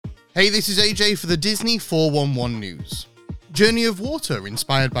Hey, this is AJ for the Disney 411 News. Journey of Water,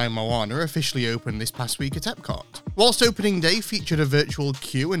 inspired by Moana, officially opened this past week at Epcot. Whilst opening day featured a virtual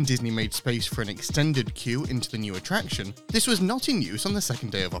queue and Disney made space for an extended queue into the new attraction, this was not in use on the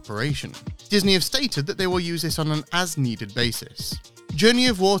second day of operation. Disney have stated that they will use this on an as-needed basis. Journey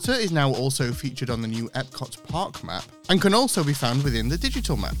of Water is now also featured on the new Epcot Park map and can also be found within the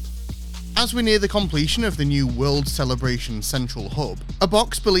digital map. As we near the completion of the new World Celebration Central Hub, a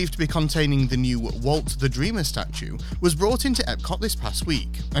box believed to be containing the new Walt the Dreamer statue was brought into Epcot this past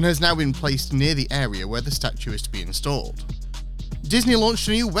week, and has now been placed near the area where the statue is to be installed. Disney launched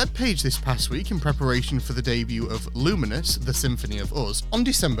a new webpage this past week in preparation for the debut of Luminous, The Symphony of Us on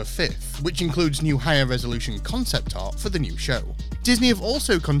December 5th, which includes new higher resolution concept art for the new show. Disney have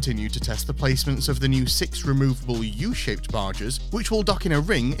also continued to test the placements of the new 6 removable U-shaped barges, which will dock in a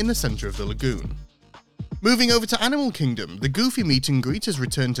ring in the centre of the lagoon. Moving over to Animal Kingdom, the Goofy meet and greet has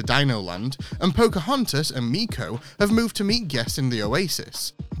returned to Dino Land, and Pocahontas and Meeko have moved to meet guests in the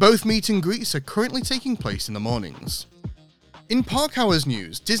Oasis. Both meet and greets are currently taking place in the mornings. In Park Hours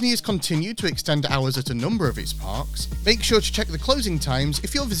news, Disney has continued to extend hours at a number of its parks. Make sure to check the closing times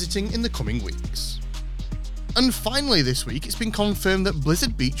if you're visiting in the coming weeks. And finally this week, it's been confirmed that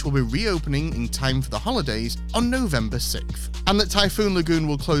Blizzard Beach will be reopening in time for the holidays on November 6th, and that Typhoon Lagoon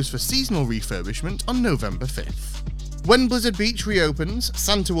will close for seasonal refurbishment on November 5th. When Blizzard Beach reopens,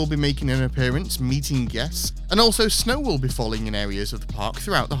 Santa will be making an appearance, meeting guests, and also snow will be falling in areas of the park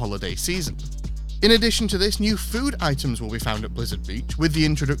throughout the holiday season. In addition to this, new food items will be found at Blizzard Beach, with the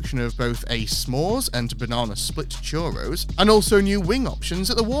introduction of both a s'mores and banana split churros, and also new wing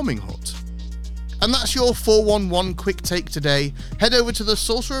options at the Warming Hut. And that's your 411 quick take today. Head over to the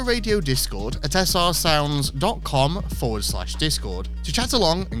Sorcerer Radio Discord at srsounds.com/Discord to chat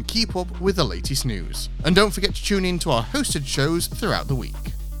along and keep up with the latest news. And don't forget to tune in to our hosted shows throughout the week.